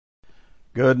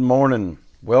Good morning.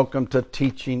 Welcome to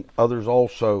Teaching Others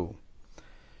Also.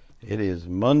 It is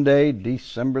Monday,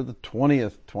 December the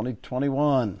 20th,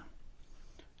 2021.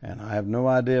 And I have no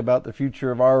idea about the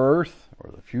future of our earth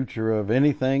or the future of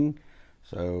anything.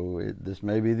 So this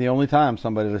may be the only time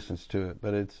somebody listens to it.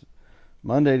 But it's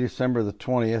Monday, December the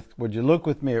 20th. Would you look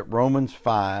with me at Romans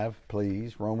 5,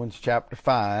 please? Romans chapter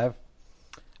 5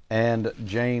 and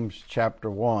James chapter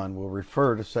 1. We'll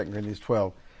refer to 2 Corinthians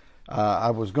 12. I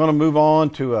was going to move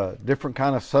on to a different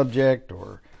kind of subject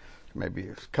or maybe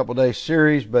a couple day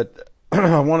series, but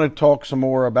I want to talk some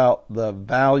more about the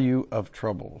value of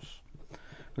troubles. I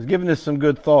was giving this some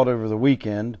good thought over the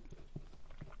weekend,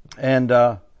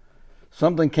 and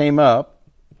something came up,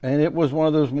 and it was one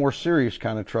of those more serious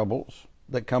kind of troubles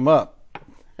that come up.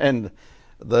 And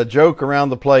the joke around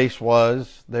the place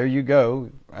was, there you go,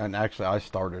 and actually I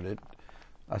started it.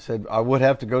 I said I would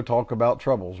have to go talk about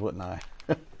troubles, wouldn't I?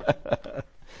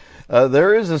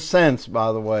 There is a sense,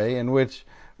 by the way, in which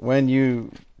when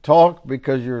you talk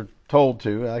because you're told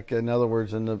to, like in other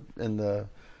words, in the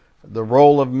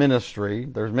role of ministry,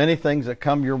 there's many things that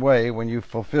come your way when you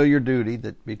fulfill your duty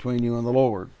that between you and the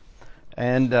Lord.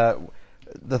 And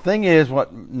the thing is,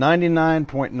 what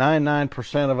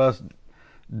 99.99% of us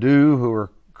do who are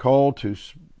called to,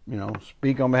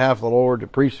 speak on behalf of the Lord, to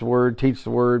preach the word, teach the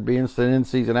word, be in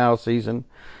season, out of season,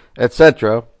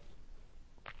 etc.,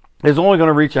 is only going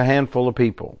to reach a handful of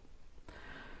people.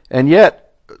 And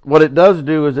yet, what it does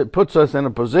do is it puts us in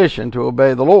a position to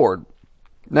obey the Lord.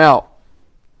 Now,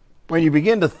 when you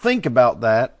begin to think about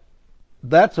that,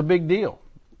 that's a big deal.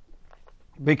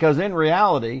 Because in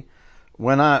reality,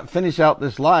 when I finish out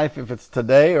this life, if it's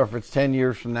today or if it's 10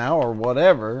 years from now or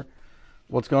whatever,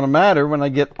 what's going to matter when I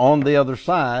get on the other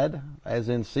side, as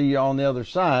in see you on the other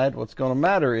side, what's going to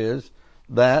matter is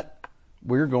that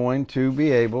we're going to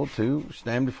be able to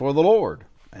stand before the Lord.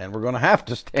 And we're going to have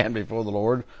to stand before the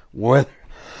Lord, whether,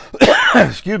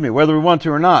 whether we want to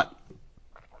or not.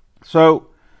 So,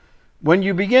 when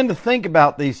you begin to think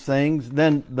about these things,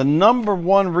 then the number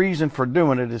one reason for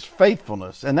doing it is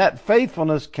faithfulness. And that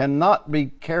faithfulness cannot be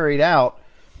carried out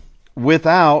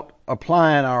without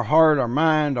applying our heart, our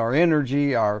mind, our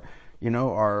energy, our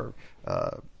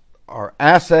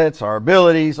assets, our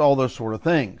abilities, all those sort of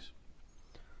things.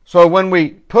 So when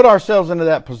we put ourselves into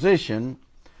that position,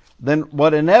 then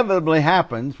what inevitably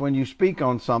happens when you speak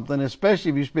on something,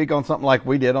 especially if you speak on something like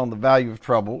we did on the value of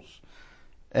troubles,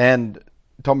 and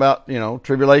talking about,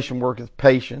 tribulation worketh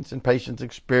patience, and patience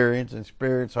experience, and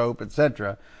experience hope,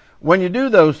 etc. When you do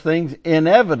those things,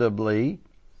 inevitably,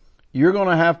 you're going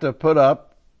to have to put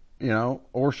up,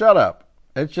 or shut up.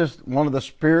 It's just one of the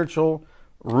spiritual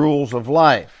rules of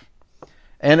life.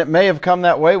 And it may have come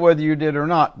that way whether you did or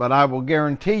not, but I will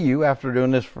guarantee you, after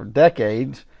doing this for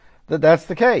decades, that that's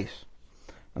the case.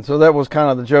 And so that was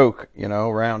kind of the joke,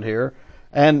 around here.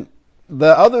 And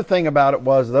the other thing about it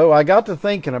was, though, I got to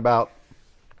thinking about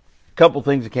a couple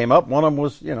things that came up. One of them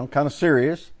was, kind of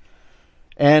serious,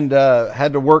 and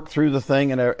had to work through the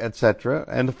thing, and etc.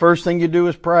 And the first thing you do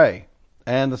is pray.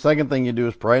 And the second thing you do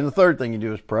is pray. And the third thing you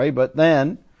do is pray. But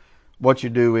then what you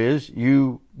do is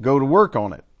you go to work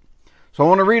on it. So I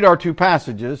want to read our two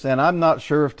passages, and I'm not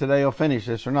sure if today will finish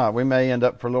this or not. We may end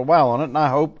up for a little while on it, and I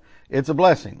hope it's a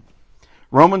blessing.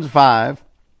 Romans 5,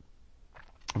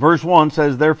 verse 1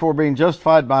 says, "Therefore, being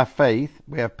justified by faith,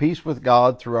 we have peace with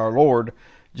God through our Lord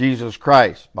Jesus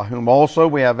Christ, by whom also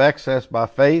we have access by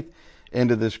faith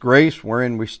into this grace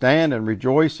wherein we stand and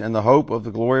rejoice in the hope of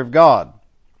the glory of God.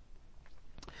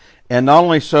 And not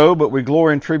only so, but we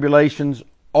glory in tribulations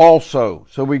also."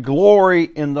 So we glory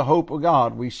in the hope of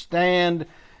God. We stand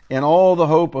in all the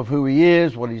hope of who He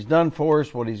is, what He's done for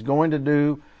us, what He's going to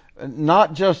do,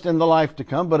 not just in the life to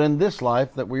come, but in this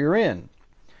life that we are in.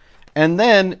 And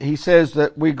then he says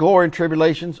that we glory in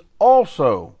tribulations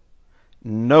also,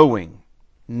 knowing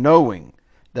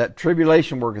that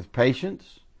tribulation worketh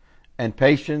patience, and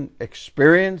patience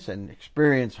experience, and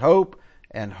experience hope,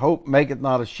 and hope maketh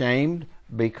not ashamed,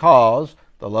 because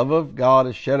the love of God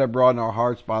is shed abroad in our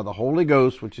hearts by the Holy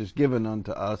Ghost, which is given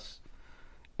unto us.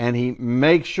 And he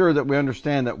makes sure that we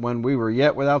understand that when we were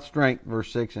yet without strength,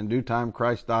 verse 6, in due time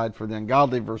Christ died for the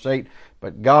ungodly, verse 8,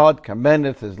 but God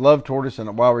commendeth His love toward us, and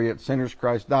that while we were yet sinners,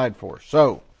 Christ died for us.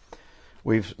 So,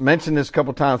 we've mentioned this a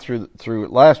couple times through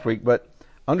last week, but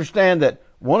understand that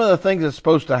one of the things that's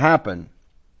supposed to happen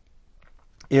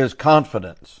is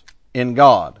confidence in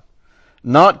God.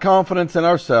 Not confidence in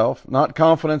ourselves, not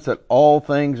confidence that all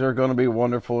things are going to be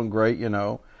wonderful and great,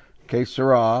 que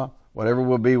sera, whatever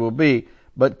will be,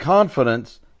 but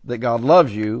confidence that God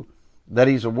loves you, that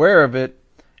He's aware of it,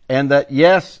 and that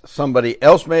yes, somebody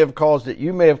else may have caused it,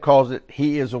 you may have caused it,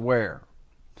 He is aware.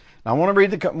 Now, I want to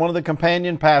read one of the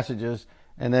companion passages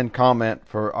and then comment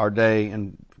for our day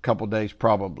and a couple days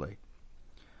probably.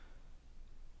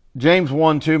 James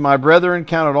 1:2, my brethren,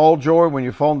 count it all joy when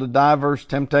you fall into diverse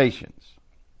temptations,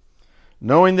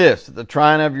 knowing this, that the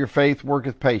trying of your faith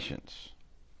worketh patience.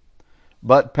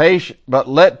 But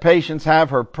let patience have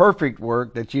her perfect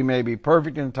work, that ye may be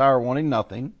perfect and entire, wanting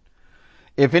nothing.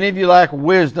 If any of you lack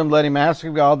wisdom, let him ask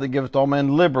of God, that giveth all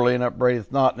men liberally, and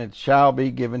upbraideth not, and it shall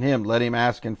be given him. Let him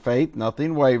ask in faith,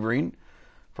 nothing wavering.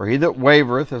 For he that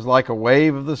wavereth is like a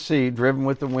wave of the sea, driven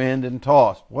with the wind and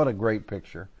tossed. What a great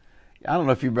picture. I don't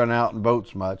know if you've been out in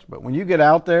boats much, but when you get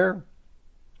out there,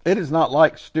 it is not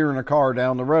like steering a car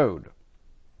down the road.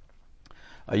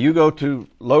 You go to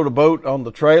load a boat on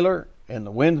the trailer, and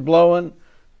the wind's blowing.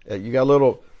 You got a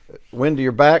little wind to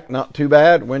your back, not too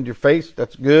bad. Wind to your face,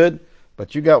 that's good.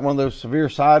 But you got one of those severe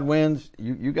side winds.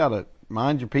 You got to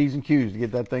mind your P's and Q's to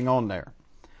get that thing on there.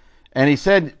 And he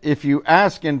said, if you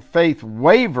ask in faith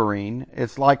wavering,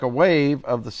 it's like a wave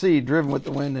of the sea driven with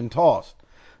the wind and tossed.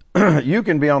 You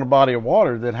can be on a body of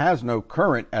water that has no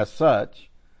current as such,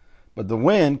 but the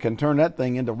wind can turn that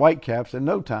thing into whitecaps in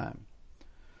no time.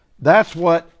 That's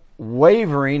what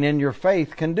wavering in your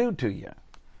faith can do to you.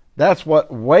 That's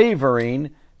what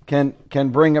wavering can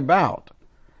bring about.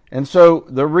 And so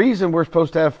the reason we're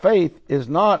supposed to have faith is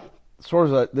not sort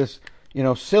of this,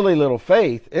 silly little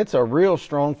faith. It's a real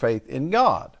strong faith in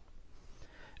God.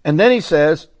 And then he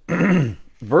says,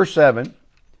 verse 7,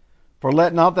 for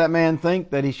let not that man think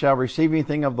that he shall receive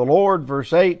anything of the Lord.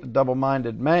 Verse 8, a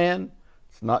double-minded man.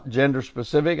 It's not gender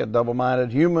specific. A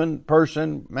double-minded human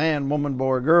person, man, woman, boy,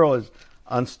 or girl, is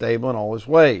unstable in all his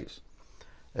ways.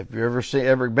 If you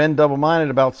ever been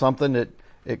double-minded about something,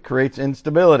 it creates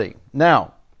instability.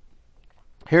 Now,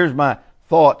 here's my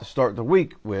thought to start the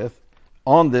week with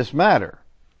on this matter.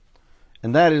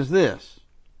 And that is this.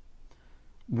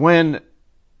 When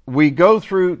we go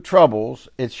through troubles,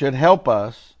 it should help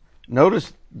us.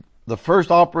 Notice the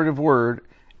first operative word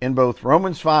in both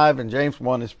Romans 5 and James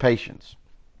 1 is patience.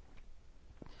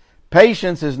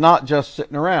 Patience is not just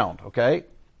sitting around, okay?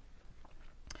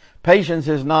 Patience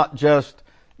is not just,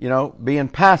 being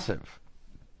passive.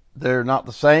 They're not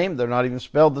the same. They're not even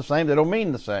spelled the same. They don't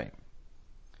mean the same.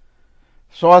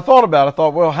 So I thought,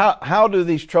 well, how do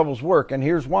these troubles work? And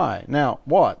here's why. Now,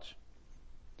 watch.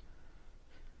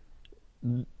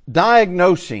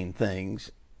 Diagnosing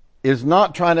things is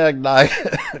not trying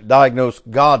to diagnose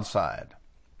God's side,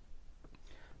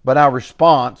 but our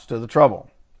response to the trouble.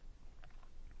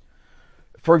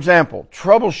 For example,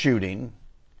 troubleshooting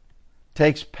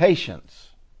takes patience,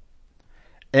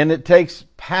 and it takes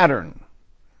pattern.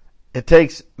 It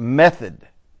takes method.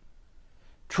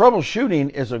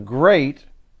 Troubleshooting is a great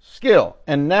skill.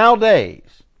 And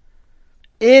nowadays,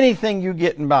 anything you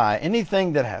get by,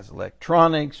 anything that has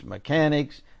electronics,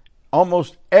 mechanics,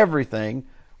 almost everything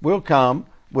will come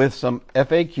with some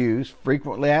FAQs,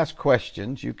 frequently asked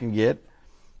questions you can get.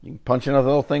 You can punch another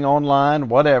little thing online,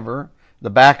 whatever. The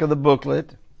back of the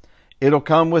booklet. It'll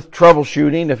come with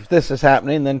troubleshooting. If this is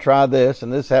happening, then try this,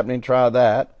 and this is happening, try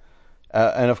that.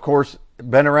 And of course,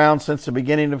 been around since the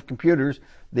beginning of computers.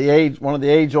 One of the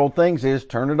age-old things is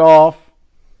turn it off,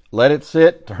 let it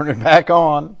sit, turn it back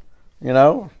on,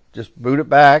 just boot it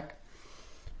back.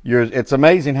 It's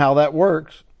amazing how that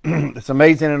works. It's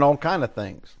amazing in all kind of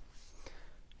things.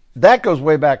 That goes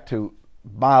way back to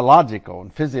biological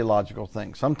and physiological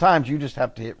things. Sometimes you just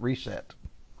have to hit reset.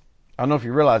 I don't know if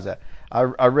you realize that.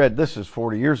 I read, this is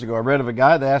 40 years ago, I read of a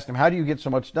guy that asked him, how do you get so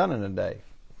much done in a day?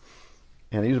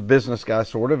 And he was a business guy,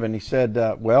 sort of, and he said,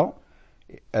 well,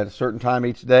 at a certain time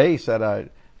each day, he said,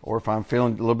 or if I'm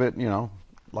feeling a little bit,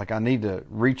 like I need to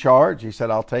recharge, he said,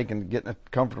 I'll take and get in a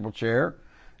comfortable chair,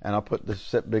 and I'll put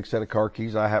this big set of car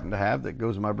keys I happen to have that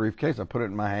goes in my briefcase. I put it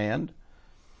in my hand,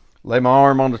 lay my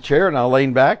arm on the chair, and I'll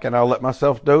lean back, and I'll let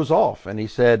myself doze off. And he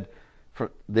said, for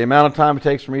the amount of time it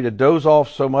takes for me to doze off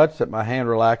so much that my hand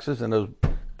relaxes and those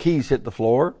keys hit the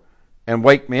floor and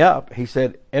wake me up, he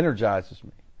said, energizes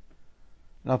me.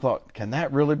 And I thought, can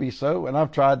that really be so? And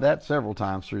I've tried that several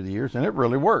times through the years, and it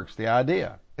really works, the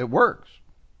idea. It works.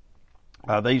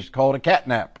 They used to call it a cat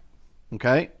nap,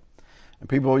 okay? And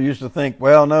people used to think,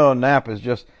 well, no, a nap is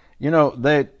just,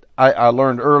 I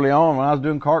learned early on when I was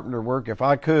doing carpenter work, if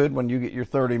I could, when you get your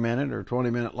 30-minute or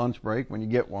 20-minute lunch break, when you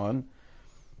get one,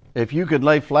 if you could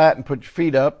lay flat and put your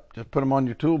feet up, just put them on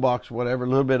your toolbox or whatever, a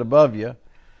little bit above you,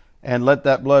 and let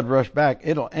that blood rush back,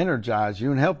 it'll energize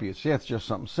you and help you. See, it's just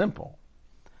something simple.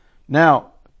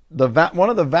 Now, one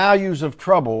of the values of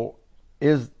trouble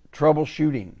is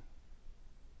troubleshooting.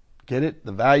 Get it?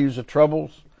 The values of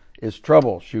troubles is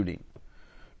troubleshooting.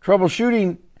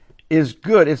 Troubleshooting is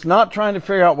good. It's not trying to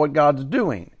figure out what God's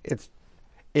doing.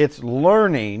 It's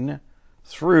learning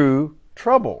through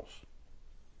troubles.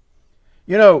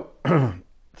 You know,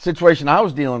 situation I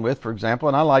was dealing with, for example,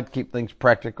 and I like to keep things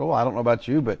practical. I don't know about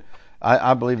you, but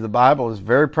I believe the Bible is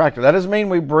very practical. That doesn't mean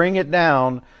we bring it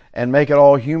down and make it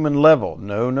all human level.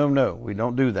 No. We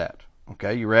don't do that.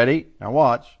 Okay, you ready? Now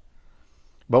watch.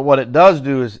 But what it does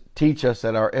do is teach us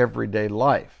at our everyday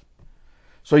life.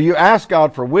 So you ask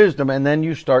God for wisdom and then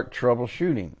you start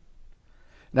troubleshooting.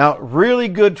 Now, really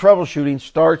good troubleshooting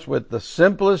starts with the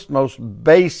simplest, most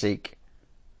basic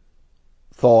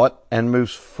thought and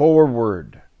moves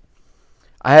forward.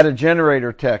 I had a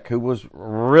generator tech who was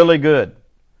really good,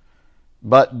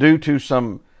 but due to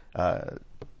some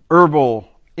herbal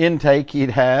intake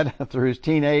he'd had through his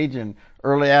teenage and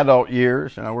early adult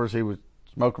years, in other words, he was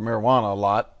smoking marijuana a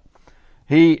lot,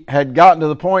 he had gotten to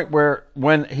the point where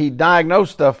when he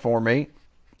diagnosed stuff for me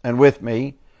and with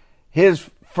me, his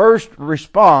first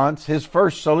response, his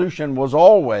first solution was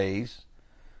always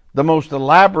the most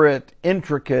elaborate,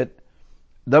 intricate,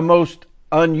 the most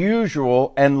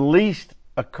unusual and least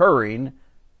occurring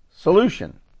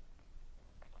solution.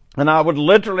 And I would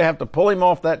literally have to pull him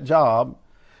off that job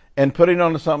and put him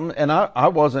onto something. And I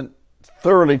wasn't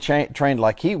thoroughly trained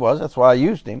like he was. That's why I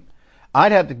used him.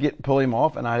 I'd have to pull him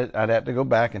off, and I'd have to go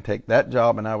back and take that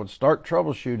job, and I would start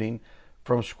troubleshooting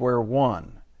from square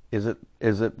one. Is it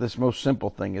this most simple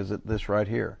thing? Is it this right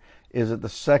here? Is it the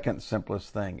second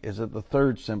simplest thing? Is it the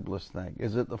third simplest thing?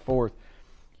 Is it the fourth?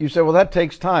 You say, well, that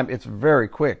takes time. It's very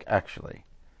quick, actually.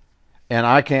 And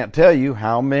I can't tell you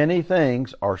how many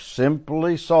things are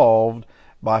simply solved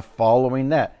by following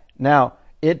that. Now,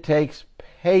 it takes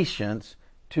patience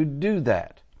to do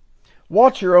that.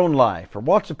 Watch your own life or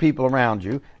watch the people around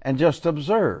you and just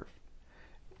observe.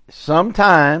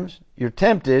 Sometimes you're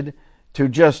tempted to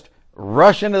just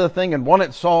rush into the thing and want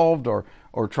it solved or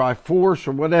try force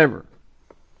or whatever.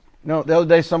 You know, the other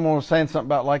day someone was saying something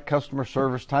about like customer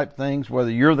service type things,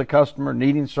 whether you're the customer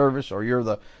needing service or you're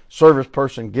the service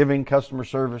person giving customer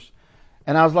service.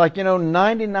 And I was like,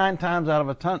 99 times out of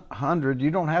 100, you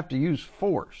don't have to use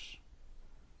force.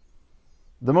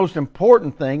 The most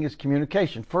important thing is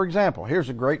communication. For example, here's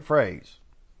a great phrase.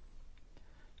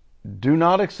 Do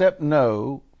not accept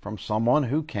no from someone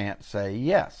who can't say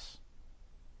yes.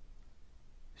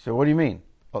 So what do you mean?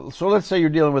 So let's say you're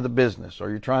dealing with a business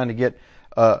or you're trying to get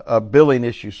a billing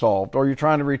issue solved or you're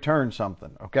trying to return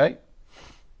something, okay?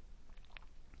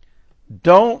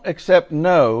 Don't accept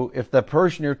no if the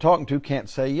person you're talking to can't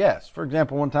say yes. For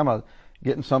example, one time I was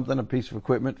getting something, a piece of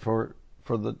equipment for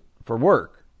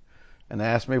work. And they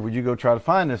asked me, would you go try to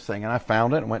find this thing? And I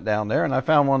found it and went down there, and I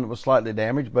found one that was slightly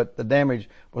damaged, but the damage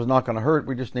was not going to hurt.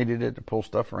 We just needed it to pull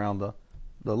stuff around the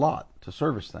lot to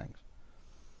service things.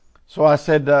 So I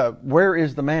said, where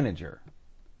is the manager?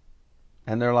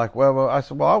 And they're like, well, I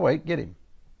said, well, I'll wait, get him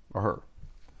or her.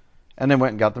 And then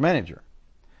went and got the manager.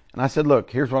 And I said, look,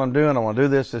 here's what I'm doing. I want to do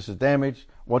this. This is damaged.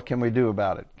 What can we do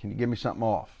about it? Can you give me something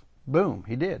off? Boom,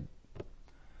 he did.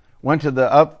 Went to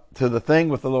the thing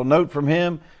with a little note from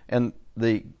him, and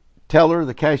the teller,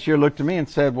 the cashier, looked at me and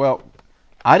said, well,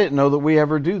 I didn't know that we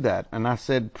ever do that. And I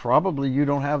said, probably you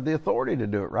don't have the authority to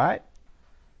do it, right?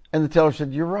 And the teller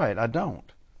said, you're right, I don't.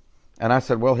 And I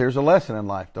said, well, here's a lesson in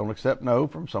life. Don't accept no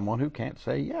from someone who can't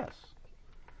say yes.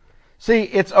 See,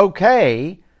 it's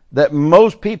okay that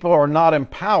most people are not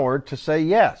empowered to say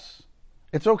yes.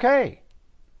 It's okay.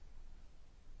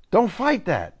 Don't fight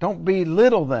that. Don't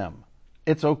belittle them.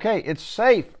 It's okay. It's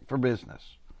safe for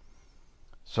business.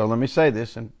 So let me say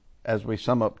this, and as we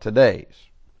sum up today's.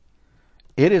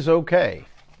 It is okay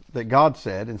that God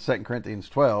said in 2 Corinthians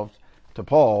 12 to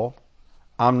Paul,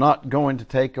 I'm not going to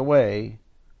take away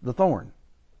the thorn.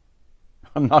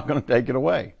 I'm not going to take it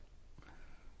away.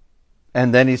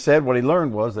 And then he said what he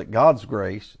learned was that God's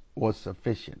grace was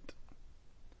sufficient.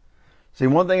 See,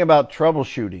 one thing about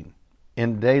troubleshooting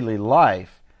in daily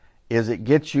life is it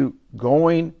gets you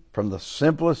going from the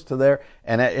simplest to there.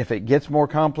 And if it gets more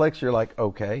complex, you're like,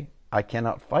 okay, I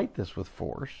cannot fight this with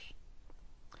force.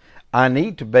 I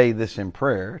need to bathe this in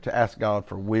prayer to ask God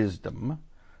for wisdom,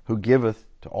 who giveth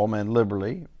to all men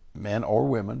liberally, men or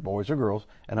women, boys or girls,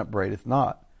 and upbraideth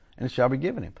not, and it shall be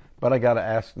given him. But I got to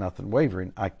ask nothing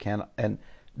wavering. I cannot, and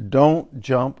don't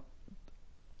jump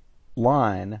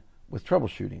line with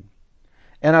troubleshooting.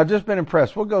 And I've just been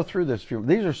impressed. We'll go through this.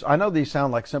 I know these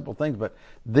sound like simple things, but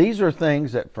these are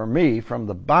things that for me, from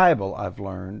the Bible, I've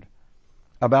learned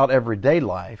about everyday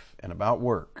life and about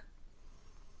work.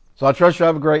 So I trust you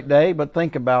have a great day, but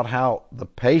think about how the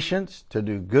patience to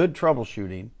do good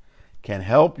troubleshooting can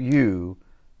help you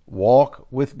walk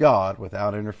with God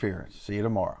without interference. See you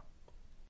tomorrow.